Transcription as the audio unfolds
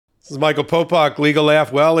This is Michael Popak, Legal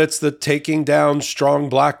Laugh. Well, it's the taking down strong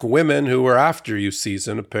black women who were after you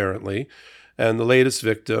season, apparently. And the latest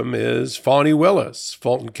victim is Fani Willis,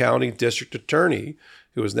 Fulton County District Attorney,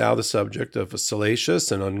 who is now the subject of a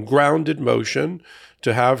salacious and ungrounded motion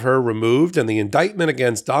to have her removed and the indictment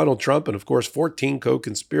against Donald Trump and, of course, 14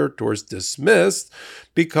 co-conspirators dismissed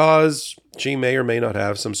because she may or may not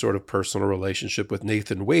have some sort of personal relationship with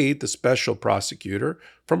Nathan Wade, the special prosecutor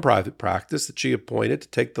from private practice that she appointed to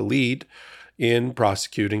take the lead in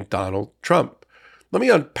prosecuting Donald Trump. Let me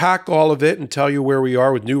unpack all of it and tell you where we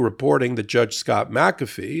are with new reporting that Judge Scott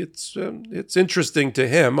McAfee. It's interesting to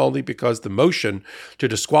him only because the motion to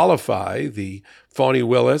disqualify the Fani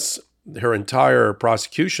Willis, her entire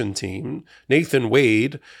prosecution team, Nathan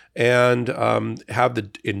Wade, and have the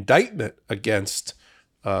indictment against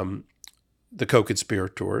the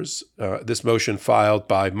co-conspirators. This motion filed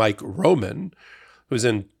by Mike Roman, who's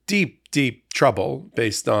in deep, deep trouble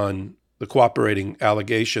based on the cooperating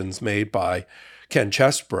allegations made by Ken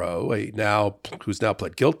Chesbrough, who's now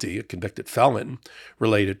pled guilty, a convicted felon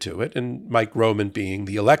related to it, and Mike Roman being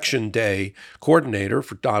the election day coordinator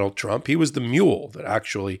for Donald Trump. He was the mule that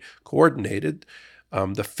actually coordinated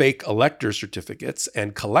the fake elector certificates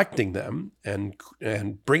and collecting them and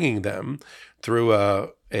bringing them through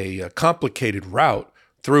a complicated route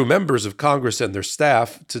through members of Congress and their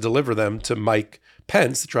staff to deliver them to Mike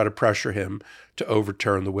Pence to try to pressure him to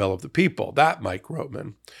overturn the will of the people, that Mike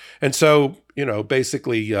Roman. And so,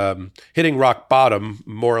 basically hitting rock bottom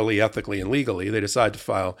morally, ethically, and legally, they decided to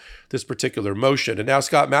file this particular motion. And now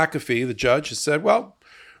Scott McAfee, the judge, has said, well,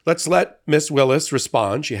 let's let Miss Willis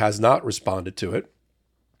respond. She has not responded to it.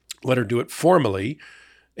 Let her do it formally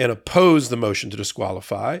and oppose the motion to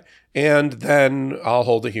disqualify. And then I'll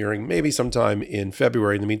hold a hearing maybe sometime in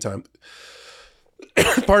February. In the meantime,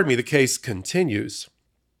 pardon me, the case continues.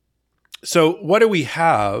 So what do we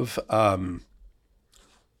have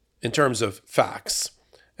in terms of facts?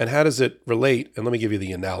 And how does it relate, and let me give you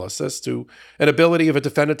the analysis, to an ability of a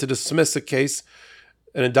defendant to dismiss a case,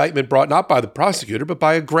 an indictment brought not by the prosecutor, but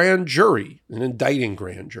by a grand jury, an indicting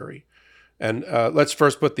grand jury. And let's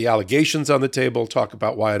first put the allegations on the table, talk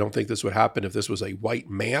about why I don't think this would happen if this was a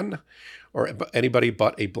white man or anybody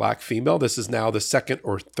but a black female. This is now the second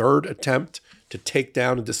or third attempt to take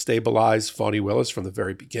down and destabilize Fani Willis from the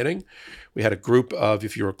very beginning. We had a group of,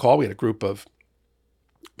 if you recall,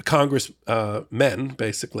 Congress men,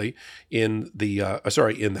 basically, in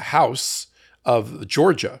the House of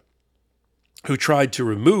Georgia, who tried to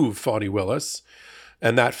remove Fani Willis,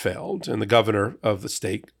 and that failed. And the governor of the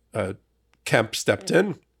state, Kemp, stepped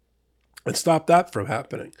in and stopped that from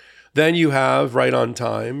happening. Then you have, right on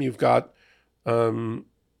time, you've got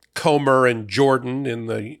Comer and Jordan in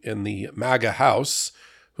the MAGA House,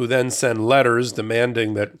 who then send letters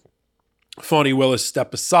demanding that Fani Willis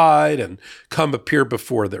step aside and come appear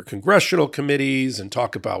before their congressional committees and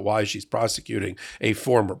talk about why she's prosecuting a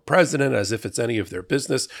former president as if it's any of their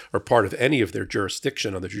business or part of any of their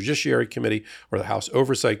jurisdiction on the Judiciary Committee or the House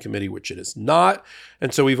Oversight Committee, which it is not.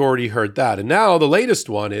 And so we've already heard that. And now the latest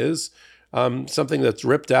one is something that's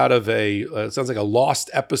ripped out of sounds like a lost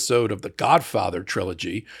episode of the Godfather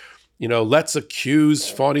trilogy. Let's accuse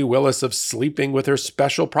Fani Willis of sleeping with her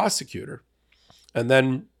special prosecutor. And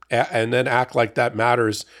then act like that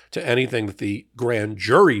matters to anything that the grand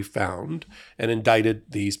jury found and indicted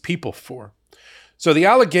these people for. So the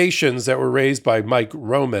allegations that were raised by Mike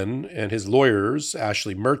Roman and his lawyers,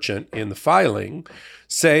 Ashley Merchant, in the filing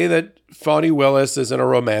say that Fani Willis is in a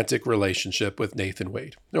romantic relationship with Nathan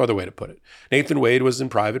Wade. No other way to put it. Nathan Wade was in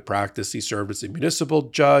private practice. He served as a municipal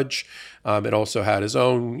judge and also had his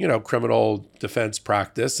own, criminal defense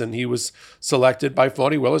practice. And he was selected by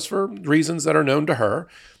Fani Willis for reasons that are known to her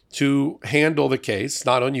to handle the case.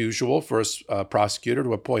 Not unusual for a prosecutor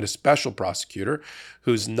to appoint a special prosecutor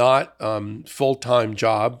who's not full-time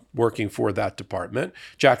job working for that department.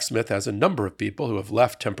 Jack Smith has a number of people who have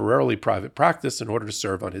left temporarily private practice in order to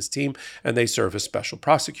serve on his team, and they serve as special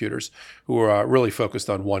prosecutors who are really focused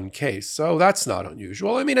on one case. So that's not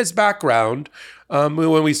unusual. I mean, his background,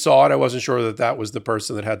 when we saw it, I wasn't sure that was the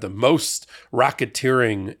person that had the most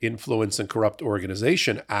racketeering influence and corrupt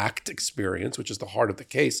organization act experience, which is the heart of the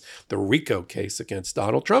case, the RICO case against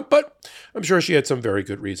Donald Trump. But I'm sure she had some very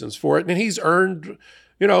good reasons for it. And he's earned,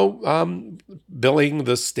 billing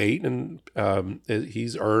the state, and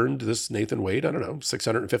he's earned this Nathan Wade,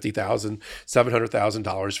 $650,000,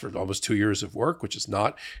 $700,000 for almost 2 years of work, which is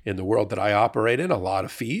not, in the world that I operate in, a lot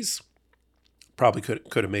of fees. Probably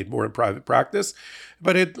could have made more in private practice,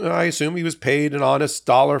 but I assume he was paid an honest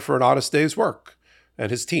dollar for an honest day's work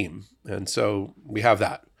and his team. And so we have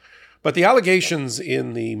that. But the allegations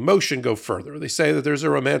in the motion go further. They say that there's a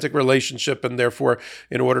romantic relationship, and therefore,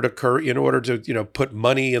 in order to put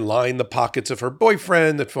money and line the pockets of her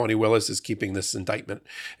boyfriend, that Fani Willis is keeping this indictment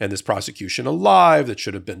and this prosecution alive that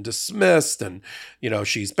should have been dismissed, and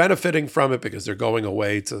she's benefiting from it because they're going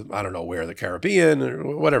away to I don't know where, the Caribbean,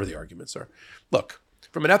 or whatever the arguments are. Look.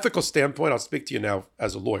 From an ethical standpoint, I'll speak to you now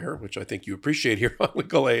as a lawyer, which I think you appreciate here on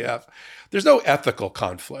Legal AF. There's no ethical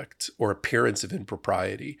conflict or appearance of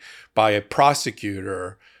impropriety by a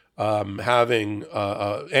prosecutor having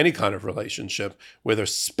any kind of relationship with a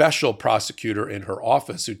special prosecutor in her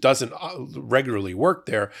office who doesn't regularly work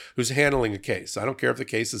there, who's handling a case. I don't care if the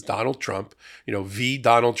case is Donald Trump, v.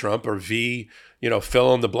 Donald Trump, or v.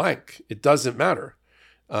 Fill in the blank. It doesn't matter.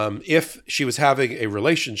 If she was having a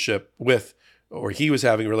relationship with, or he was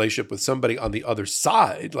having a relationship with somebody on the other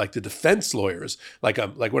side, like the defense lawyers, like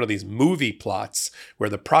one of these movie plots where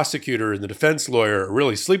the prosecutor and the defense lawyer are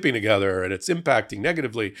really sleeping together, and it's impacting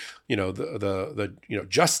negatively, the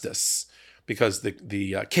justice, because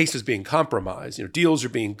the case is being compromised. Deals are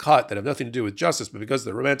being cut that have nothing to do with justice, but because of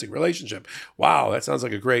the romantic relationship. Wow, that sounds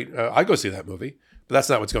like a great. I'd go see that movie, but that's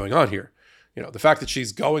not what's going on here. The fact that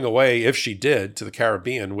she's going away, if she did, to the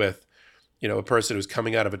Caribbean with, a person who's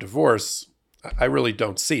coming out of a divorce. I really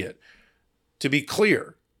don't see it. To be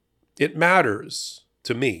clear, it matters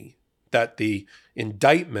to me that the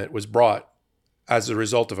indictment was brought as a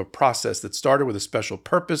result of a process that started with a special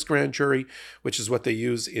purpose grand jury, which is what they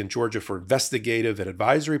use in Georgia for investigative and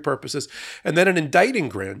advisory purposes, and then an indicting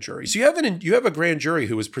grand jury. So you have a grand jury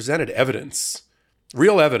who has presented evidence,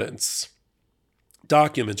 real evidence,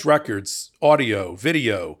 documents, records, audio,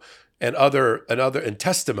 video, and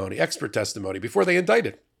testimony, expert testimony, before they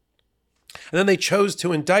indicted. And then they chose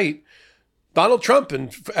to indict Donald Trump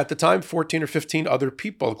and, at the time, 14 or 15 other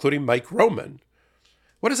people, including Mike Roman.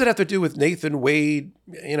 What does it have to do with Nathan Wade,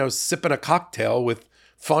 sipping a cocktail with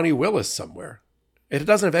Fani Willis somewhere? It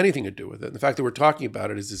doesn't have anything to do with it. The fact that we're talking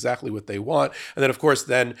about it is exactly what they want. And then, of course,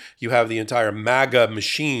 then you have the entire MAGA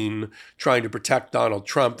machine trying to protect Donald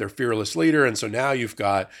Trump, their fearless leader. And so now you've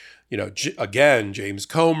got, again, James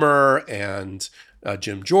Comer and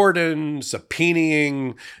Jim Jordan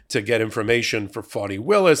subpoenaing to get information for Fani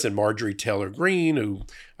Willis and Marjorie Taylor Greene, who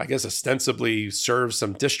I guess ostensibly serves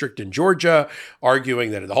some district in Georgia,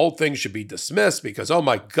 arguing that the whole thing should be dismissed because, oh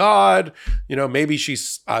my God, maybe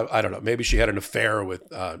she's, I don't know, maybe she had an affair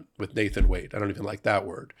with Nathan Wade. I don't even like that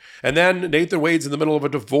word. And then Nathan Wade's in the middle of a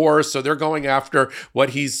divorce, so they're going after what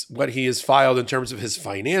he has filed in terms of his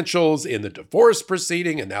financials in the divorce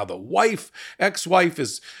proceeding, and now the ex-wife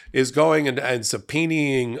is going and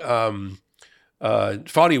subpoenaing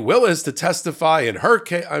Fani Willis to testify in her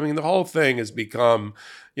case. I mean, the whole thing has become,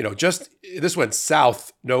 this went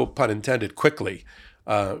south, no pun intended, quickly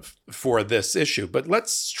for this issue. But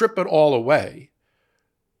let's strip it all away.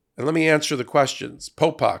 And let me answer the questions.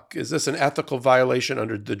 Popak, is this an ethical violation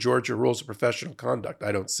under the Georgia Rules of Professional Conduct?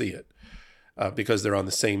 I don't see it because they're on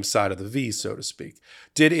the same side of the V, so to speak.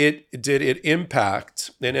 Did it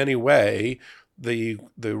impact in any way the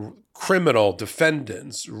criminal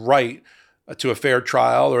defendant's right to a fair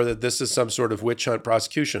trial, or that this is some sort of witch hunt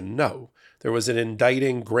prosecution? No. There was an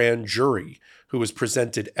indicting grand jury who was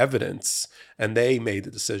presented evidence, and they made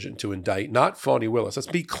the decision to indict, not Fani Willis. Let's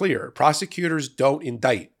be clear. Prosecutors don't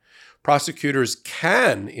indict. Prosecutors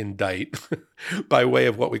can indict by way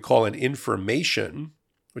of what we call an information,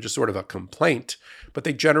 which is sort of a complaint, but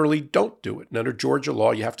they generally don't do it. And under Georgia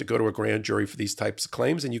law, you have to go to a grand jury for these types of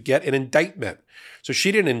claims, and you get an indictment. So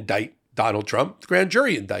she didn't indict Donald Trump. The grand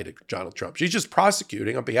jury indicted Donald Trump. She's just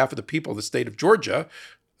prosecuting on behalf of the people of the state of Georgia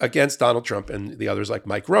against Donald Trump and the others like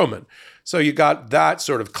Mike Roman. So you got that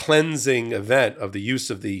sort of cleansing event of the use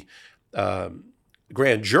of the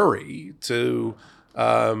grand jury to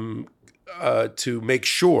make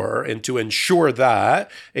sure and to ensure that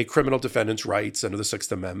a criminal defendant's rights under the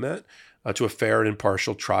Sixth Amendment to a fair and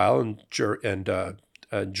impartial trial and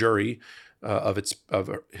jury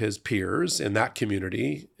of his peers in that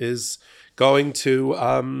community is going to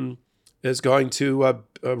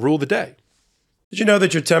rule the day. Did you know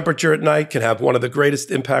that your temperature at night can have one of the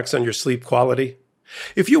greatest impacts on your sleep quality?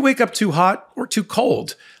 If you wake up too hot or too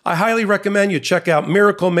cold, I highly recommend you check out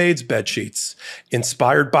Miracle Made's bed sheets.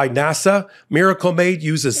 Inspired by NASA, Miracle Made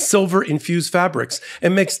uses silver-infused fabrics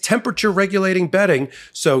and makes temperature-regulating bedding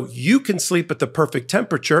so you can sleep at the perfect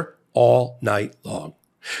temperature all night long.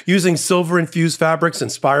 Using silver-infused fabrics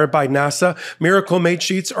inspired by NASA, Miracle Made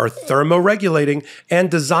sheets are thermoregulating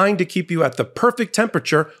and designed to keep you at the perfect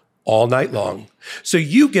temperature all night long, so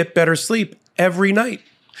you get better sleep every night.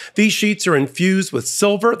 These sheets are infused with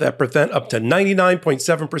silver that prevent up to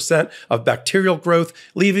 99.7% of bacterial growth,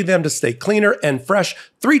 leaving them to stay cleaner and fresh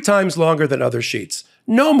 3 times longer than other sheets.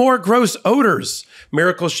 No more gross odors.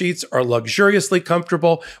 Miracle sheets are luxuriously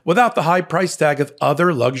comfortable without the high price tag of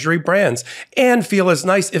other luxury brands and feel as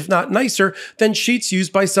nice, if not nicer, than sheets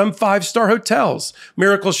used by some 5-star hotels.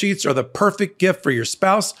 Miracle sheets are the perfect gift for your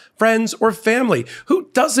spouse, friends, or family. Who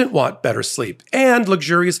doesn't want better sleep and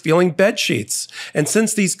luxurious feeling bed sheets? And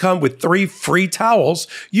since these come with 3 free towels,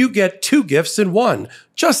 you get 2 gifts in one,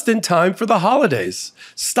 just in time for the holidays.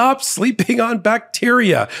 Stop sleeping on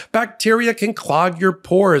bacteria. Bacteria can clog your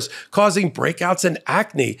pores, causing breakouts and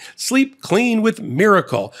acne. Sleep clean with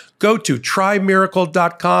Miracle. Go to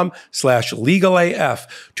trymiracle.com/legalaf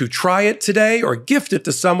to try it today or gift it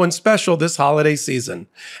to someone special this holiday season.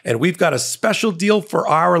 And we've got a special deal for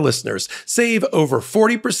our listeners. Save over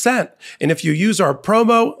 40%. And if you use our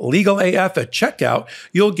promo LegalAF at checkout,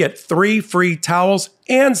 you'll get 3 free towels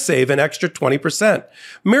and save an extra 20%.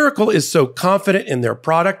 Miracle is so confident in their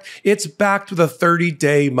product, it's backed with a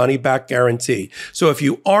 30-day money-back guarantee. So if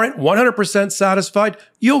you aren't 100% satisfied,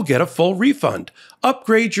 you'll get a full refund.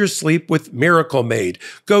 Upgrade your sleep with Miracle Made.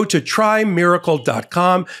 Go to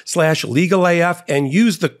trymiracle.com/legalaf and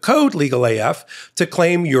use the code LegalAF to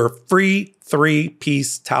claim your free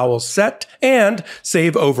 3-piece towel set and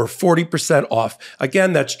save over 40% off.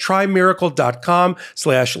 Again, that's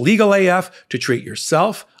trymiracle.com/legalaf to treat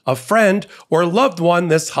yourself, a friend, or loved one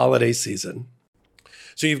this holiday season.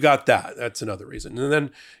 So you've got that. That's another reason. And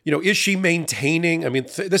then, is she maintaining? I mean,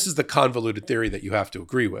 this is the convoluted theory that you have to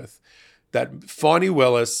agree with, that Fani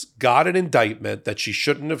Willis got an indictment that she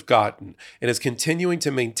shouldn't have gotten and is continuing to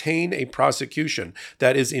maintain a prosecution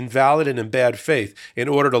that is invalid and in bad faith in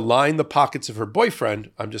order to line the pockets of her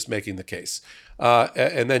boyfriend. I'm just making the case.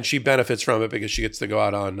 And then she benefits from it because she gets to go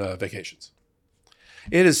out on vacations.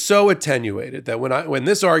 It is so attenuated that when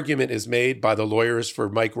this argument is made by the lawyers for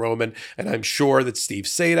Mike Roman, and I'm sure that Steve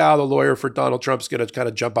Sadow, the lawyer for Donald Trump, is going to kind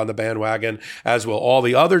of jump on the bandwagon, as will all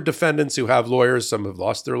the other defendants who have lawyers. Some have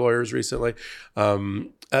lost their lawyers recently.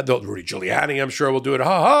 Rudy Giuliani, I'm sure, will do it,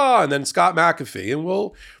 and then Scott McAfee.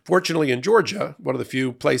 And fortunately in Georgia, one of the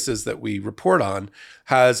few places that we report on,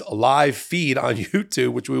 has a live feed on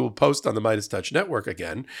YouTube, which we will post on the Midas Touch Network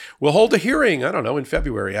again. We'll hold a hearing, in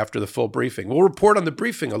February after the full briefing. We'll report on the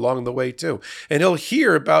briefing along the way too. And he'll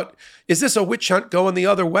hear about, is this a witch hunt going the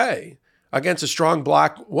other way against a strong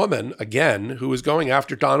black woman, again, who is going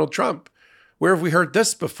after Donald Trump? Where have we heard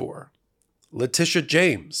this before? Letitia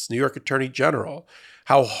James, New York Attorney General.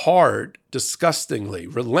 How hard, disgustingly,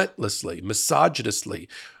 relentlessly, misogynistically,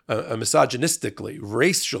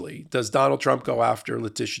 racially does Donald Trump go after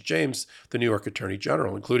Letitia James, the New York Attorney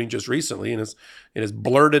General, including just recently in his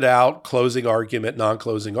blurted out non-closing argument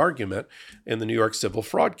in the New York civil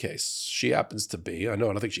fraud case. She happens to be, I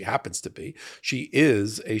don't think she happens to be, she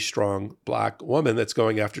is a strong black woman that's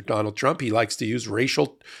going after Donald Trump. He likes to use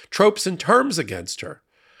racial tropes and terms against her,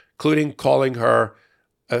 including calling her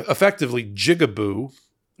effectively jigaboo,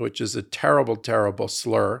 which is a terrible, terrible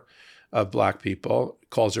slur of black people.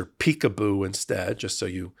 Calls her peekaboo instead, just so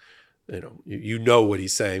you know what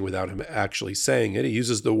he's saying without him actually saying it. He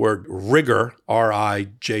uses the word rigger,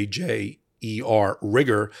 R-I-J-J-E-R,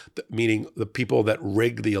 rigger, meaning the people that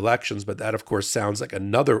rig the elections. But that, of course, sounds like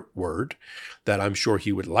another word that I'm sure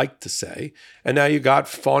he would like to say. And now you got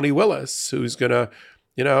Fani Willis, who's going to,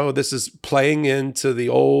 this is playing into the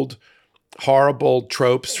old horrible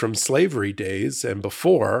tropes from slavery days and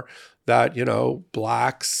before that,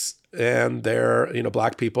 blacks and their,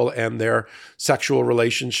 black people and their sexual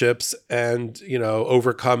relationships and,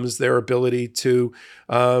 overcomes their ability to,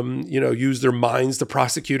 use their minds to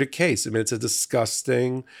prosecute a case. I mean, it's a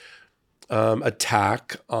disgusting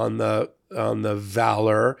attack on the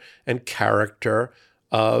valor and character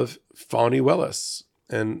of Fani Willis.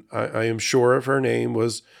 And I am sure if her name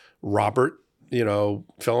was Robert,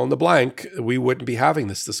 fill in the blank, we wouldn't be having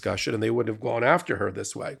this discussion and they wouldn't have gone after her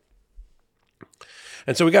this way.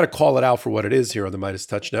 And so we got to call it out for what it is here on the Midas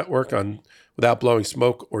Touch Network without blowing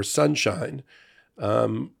smoke or sunshine.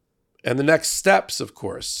 And the next steps, of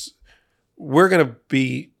course, we're going to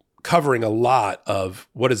be covering a lot of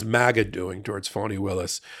what is MAGA doing towards Fani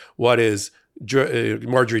Willis, what is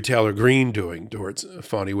Marjorie Taylor Greene doing towards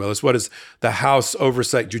Fani Willis, what is the House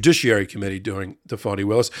Oversight Judiciary Committee doing to Fani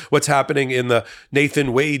Willis, what's happening in the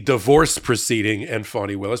Nathan Wade divorce proceeding and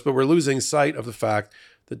Fani Willis. But we're losing sight of the fact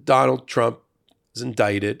that Donald Trump is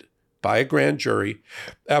indicted by a grand jury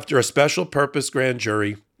after a special purpose grand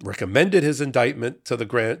jury recommended his indictment to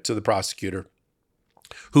the prosecutor,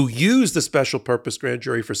 who used the special purpose grand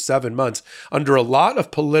jury for 7 months under a lot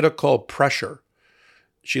of political pressure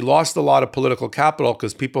she lost a lot of political capital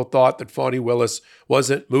because people thought that Fani Willis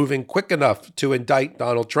wasn't moving quick enough to indict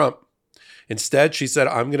Donald Trump. Instead, she said,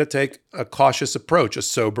 I'm going to take a cautious approach, a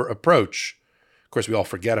sober approach. Of course, we all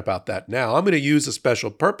forget about that now. I'm going to use a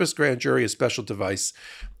special purpose grand jury, a special device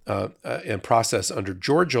and process under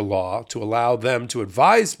Georgia law to allow them to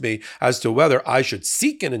advise me as to whether I should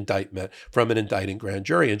seek an indictment from an indicting grand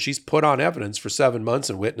jury. And she's put on evidence for 7 months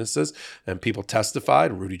and witnesses, and people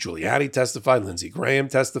testified. Rudy Giuliani testified, Lindsey Graham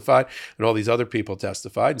testified, and all these other people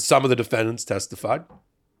testified. And some of the defendants testified.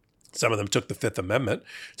 Some of them took the Fifth Amendment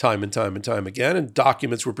time and time and time again, and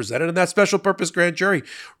documents were presented. And that special purpose grand jury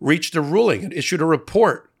reached a ruling and issued a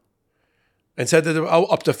report and said that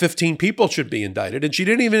up to 15 people should be indicted. And she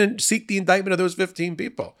didn't even seek the indictment of those 15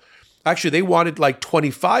 people. Actually, they wanted like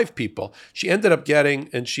 25 people. She ended up getting,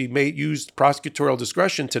 and she used prosecutorial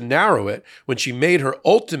discretion to narrow it when she made her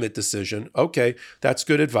ultimate decision. Okay, that's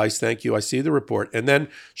good advice. Thank you. I see the report. And then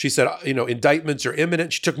she said, indictments are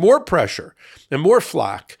imminent. She took more pressure and more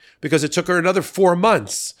flack because it took her another 4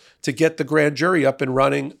 months to get the grand jury up and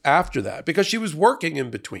running after that, because she was working in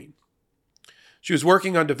between. She was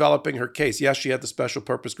working on developing her case. Yes, she had the special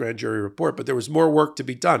purpose grand jury report, but there was more work to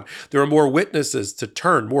be done. There were more witnesses to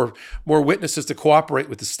turn, more witnesses to cooperate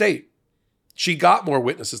with the state. She got more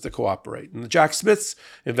witnesses to cooperate. And Jack Smith's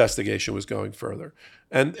investigation was going further.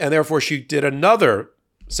 And therefore, she did another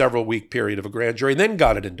several-week period of a grand jury and then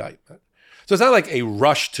got an indictment. So it's not like a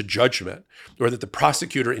rush to judgment or that the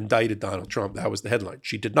prosecutor indicted Donald Trump. That was the headline.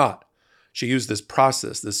 She did not. She used this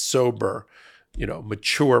process, this sober,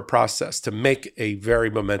 mature process to make a very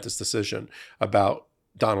momentous decision about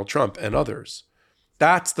Donald Trump and others.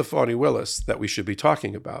 That's the Fani Willis that we should be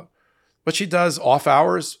talking about. What she does off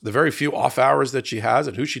hours, the very few off hours that she has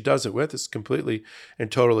and who she does it with is completely and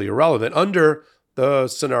totally irrelevant under the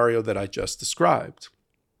scenario that I just described.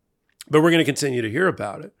 But we're going to continue to hear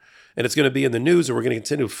about it. And it's going to be in the news, and we're going to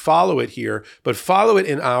continue to follow it here, but follow it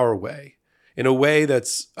in our way, in a way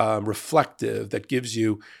that's reflective, that gives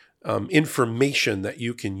you information that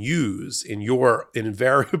you can use in your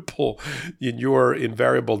invariable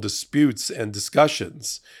disputes and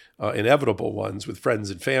discussions, inevitable ones with friends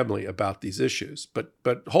and family about these issues.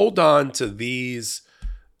 But hold on to these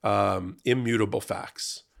immutable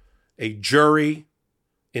facts. A jury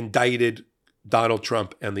indicted Donald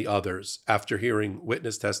Trump and the others after hearing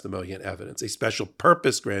witness testimony and evidence. A special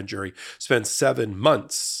purpose grand jury spent 7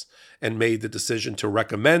 months and made the decision to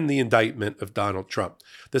recommend the indictment of Donald Trump.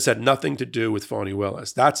 This had nothing to do with Fani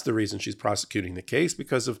Willis. That's the reason she's prosecuting the case,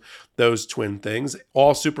 because of those twin things,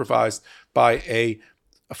 all supervised by a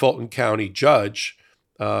Fulton County judge,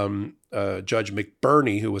 Judge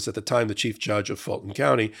McBurney, who was at the time the chief judge of Fulton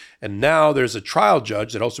County. And now there's a trial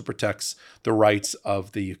judge that also protects the rights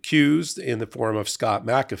of the accused in the form of Scott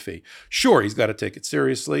McAfee. Sure, he's got to take it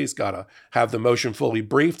seriously. He's got to have the motion fully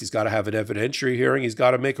briefed. He's got to have an evidentiary hearing. He's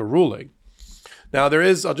got to make a ruling. Now,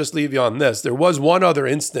 I'll just leave you on this. There was one other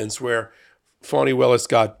instance where Fani Willis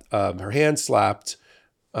got her hand slapped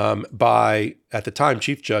by, at the time,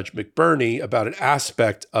 Chief Judge McBurney about an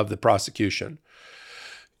aspect of the prosecution,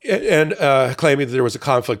 and claiming that there was a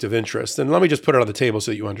conflict of interest. And let me just put it on the table so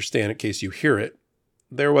that you understand in case you hear it.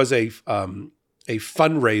 There was a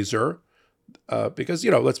fundraiser, because,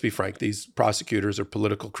 let's be frank, these prosecutors are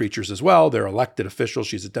political creatures as well. They're elected officials.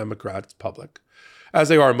 She's a Democrat. It's public, as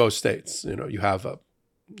they are in most states. You have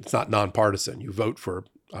it's not nonpartisan. You vote for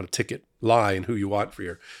on a ticket line who you want for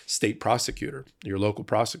your state prosecutor, your local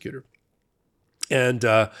prosecutor. And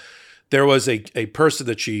there was a person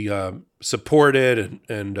that she supported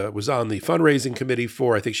and was on the fundraising committee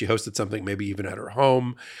for. I think she hosted something maybe even at her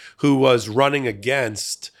home, who was running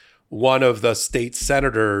against one of the state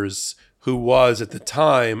senators who was at the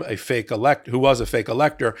time a fake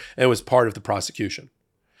elector and was part of the prosecution.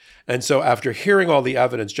 And so after hearing all the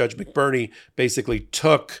evidence, Judge McBurney basically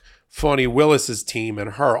took Fani Willis's team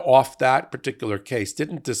and her off that particular case,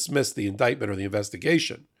 didn't dismiss the indictment or the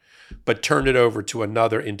investigation, but turned it over to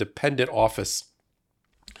another independent office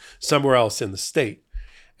somewhere else in the state.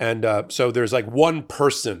 And so there's like one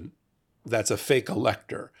person that's a fake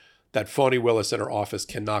elector that Fani Willis and her office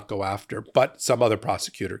cannot go after, but some other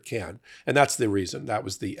prosecutor can. And that's the reason. That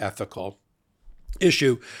was the ethical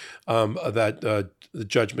issue that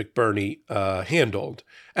Judge McBurney handled.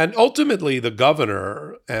 And ultimately, the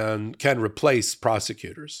governor can replace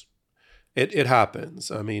prosecutors. It happens.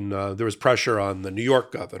 I mean, there was pressure on the New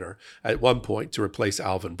York governor at one point to replace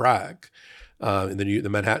Alvin Bragg, the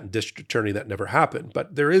Manhattan district attorney. That never happened.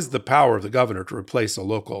 But there is the power of the governor to replace a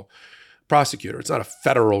local prosecutor. It's not a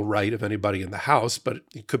federal right of anybody in the House, but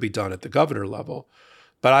it could be done at the governor level.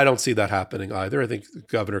 But I don't see that happening either. I think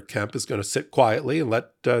Governor Kemp is going to sit quietly and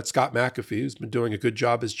let Scott McAfee, who's been doing a good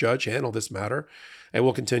job as judge, handle this matter, and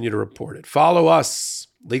we'll continue to report it. Follow us,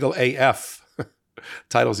 Legal AF.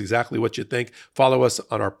 Title's exactly what you think. Follow us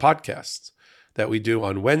on our podcasts that we do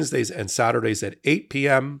on Wednesdays and Saturdays at 8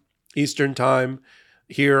 p.m. Eastern Time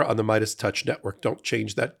here on the Midas Touch Network. Don't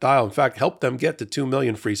change that dial. In fact, help them get to 2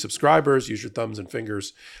 million free subscribers. Use your thumbs and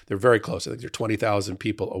fingers. They're very close. I think they're 20,000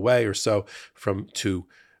 people away or so from 2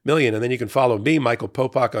 million. And then you can follow me, Michael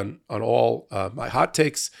Popak, on all my hot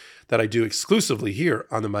takes that I do exclusively here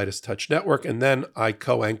on the Midas Touch Network. And then I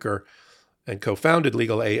co-anchor and co-founded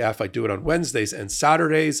Legal AF. I do it on Wednesdays and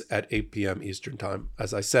Saturdays at 8 p.m. Eastern Time,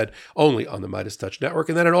 as I said, only on the Midas Touch Network,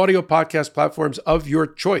 and then on audio podcast platforms of your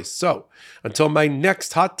choice. So until my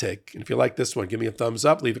next hot take, and if you like this one, give me a thumbs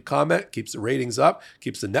up, leave a comment, keeps the ratings up,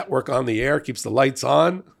 keeps the network on the air, keeps the lights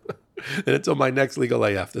on. And until my next Legal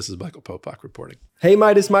AF, this is Michael Popak reporting. Hey,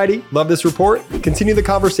 Midas Mighty. Love this report? Continue the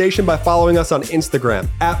conversation by following us on Instagram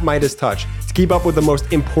at Midas Touch to keep up with the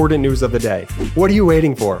most important news of the day. What are you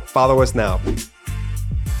waiting for? Follow us now.